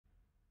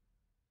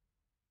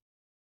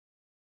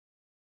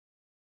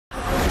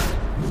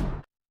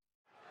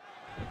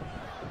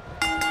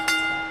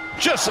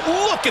Just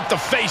look at the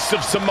face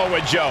of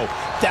Samoa Joe.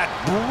 That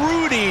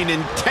brooding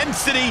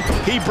intensity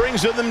he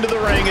brings with him to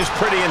the ring is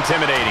pretty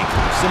intimidating.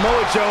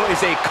 Samoa Joe is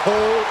a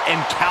cold and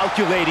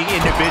calculating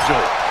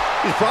individual.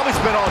 He's probably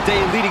spent all day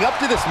leading up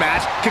to this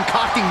match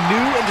concocting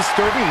new and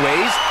disturbing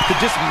ways to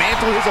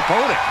dismantle his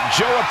opponent.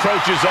 Joe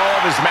approaches all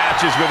of his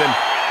matches with an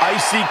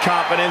icy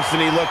confidence,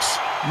 and he looks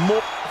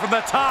more from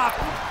the top.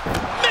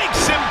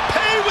 Makes him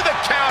pay with a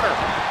counter.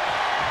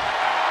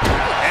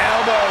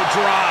 Elbow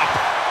drop.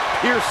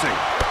 Piercing.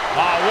 Oh,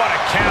 what a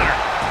counter.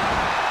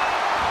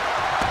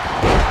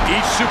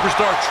 Each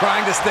superstar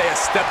trying to stay a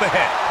step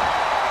ahead.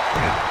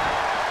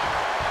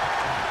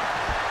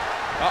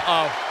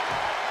 Uh-oh.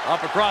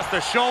 Up across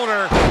the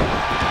shoulder.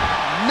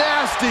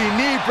 Nasty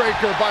knee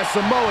breaker by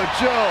Samoa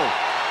Joe.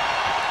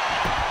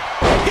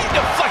 He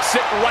deflects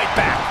it right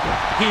back.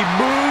 He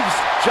moves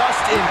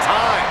just in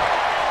time.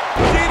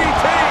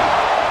 DDT.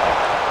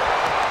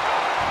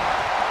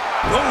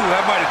 Oh,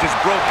 that might have just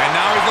broke. And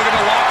now he's looking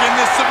to lock in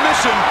this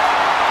submission.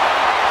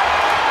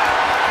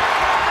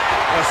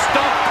 A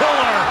stump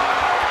pillar.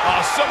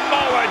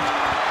 Samoan.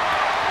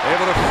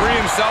 Able to free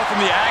himself from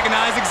the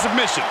agonizing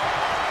submission.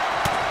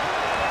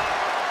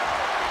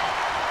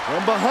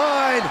 From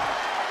behind.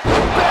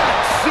 Back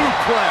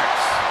suplex.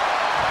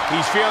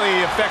 He's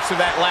feeling the effects of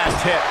that last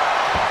hit.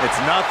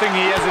 It's nothing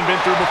he hasn't been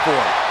through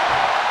before.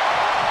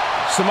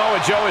 Samoa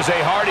Joe is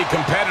a hardy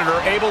competitor,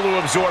 able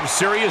to absorb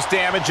serious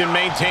damage and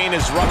maintain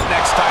his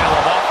roughneck style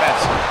of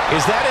offense.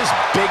 Is that his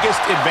biggest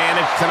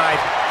advantage tonight?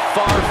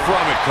 Far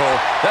from it, Cole.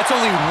 That's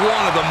only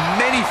one of the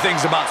many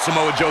things about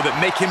Samoa Joe that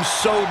make him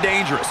so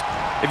dangerous.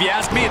 If you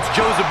ask me, it's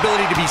Joe's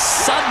ability to be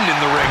sudden in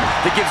the ring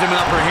that gives him an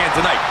upper hand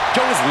tonight.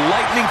 Joe is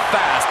lightning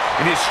fast,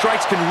 and his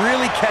strikes can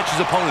really catch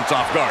his opponents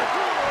off guard.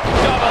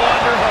 Double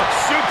underhook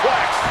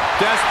suplex.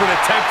 Desperate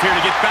attempt here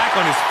to get back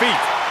on his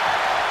feet.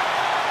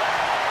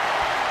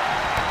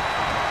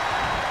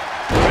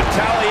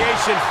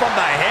 Retaliation from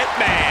the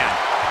Hitman.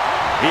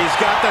 He's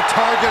got the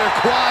target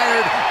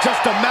acquired.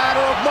 Just a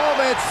matter of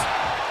moments.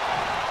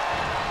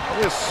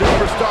 This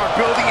superstar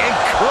building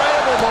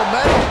incredible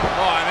momentum.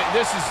 Oh, I mean,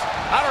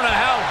 I don't know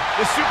how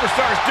the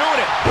superstar's doing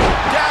it.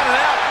 Down and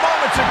out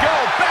moments ago,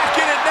 back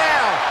in it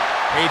now.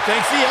 He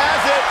thinks he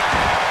has it.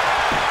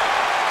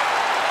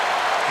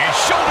 And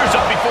shoulders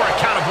up before a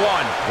count of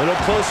one. A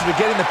little closer to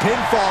getting the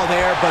pinfall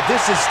there, but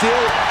this is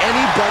still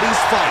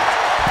anybody's fight.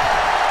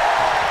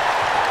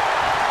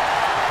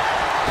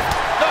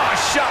 Oh, a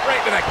shot right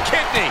to the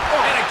kidney.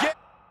 Oh. And again.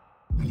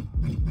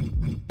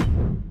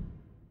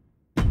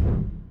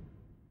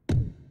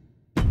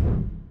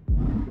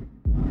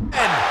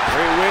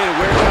 Great way to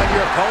wear down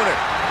your opponent.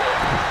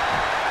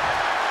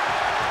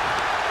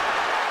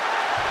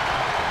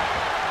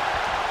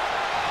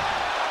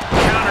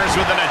 Counters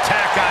with an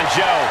attack on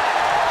Joe.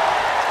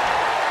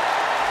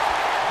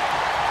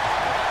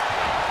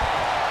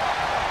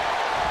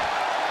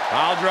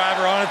 Pile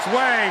driver on its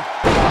way.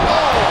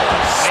 Oh,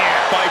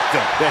 spiked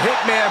him. The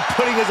Hitman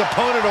putting his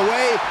opponent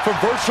away from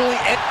virtually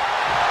any...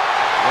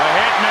 The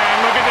Hitman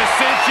looking to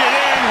cinch it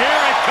in.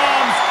 Here it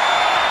comes.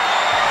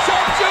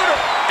 Sharpshooter.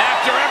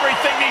 After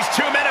everything these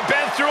two men have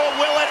been through,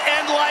 will it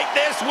end like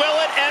this? Will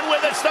it end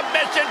with a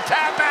submission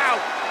tap out?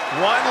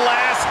 One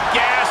last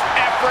gasp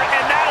effort,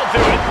 and that'll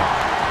do it.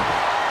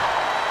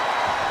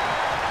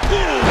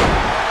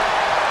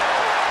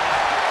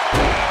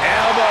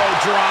 Elbow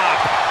drop.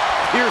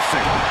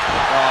 Piercing.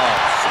 Oh,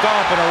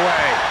 stomping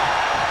away.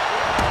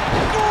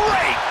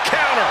 Great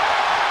counter.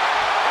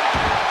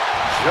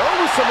 Joe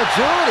with some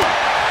agility.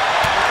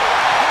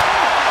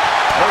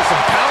 There's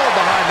some power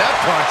behind that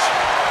punch.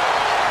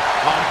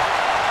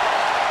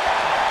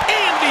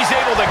 And he's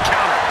able to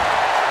counter.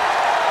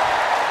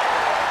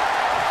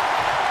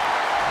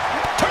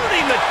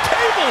 Turning the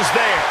tables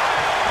there.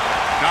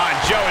 And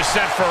Joe is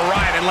set for a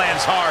ride and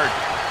lands hard.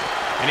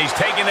 And he's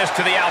taking this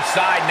to the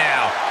outside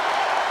now.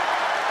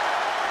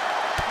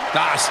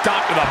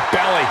 Stop to the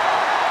belly.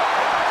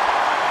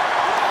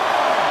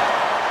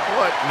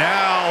 What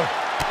now?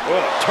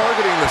 Oh,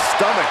 targeting the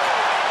stomach.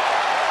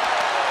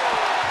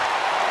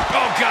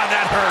 Oh, God,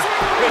 that hurt.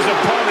 His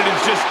opponent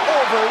is just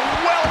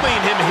overwhelming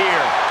him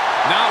here.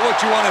 Not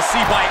what you want to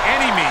see by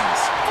any means.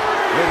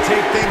 He'll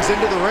take things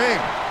into the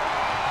ring.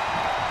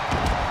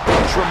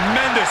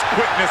 Tremendous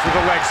quickness with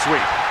a leg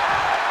sweep.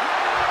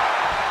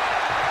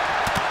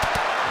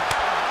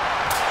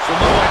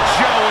 Samoa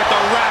Joe with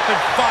the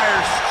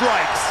rapid-fire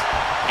strikes.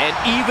 And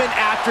even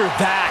after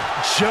that,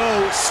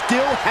 Joe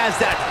still has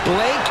that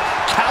blank,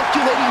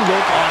 calculating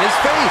look on his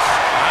face.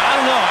 I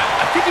don't know.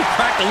 I think he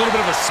cracked a little bit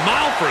of a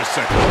smile for a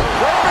second.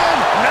 Roman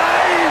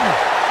 9!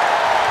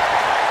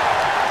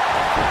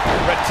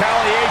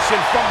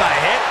 Retaliation from the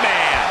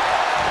Hitman.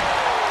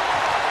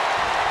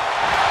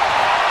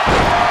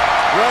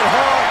 Bret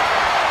Hart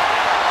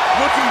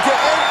looking to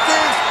end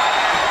things.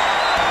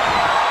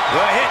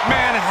 The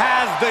Hitman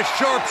has the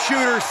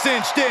sharpshooter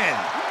cinched in.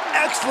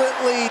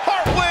 Excellently.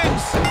 Hart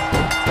wins.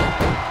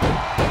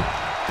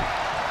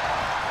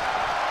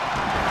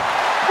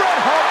 Bret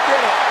Hart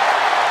did it.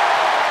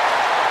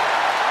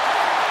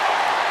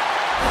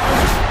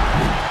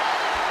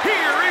 He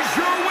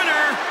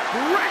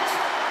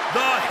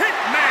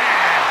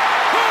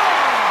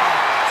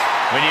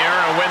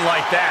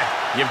like that,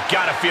 you've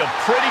got to feel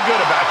pretty good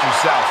about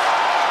yourself.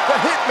 The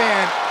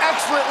Hitman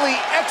excellently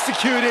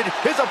executed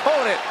his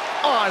opponent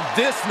on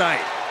this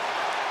night.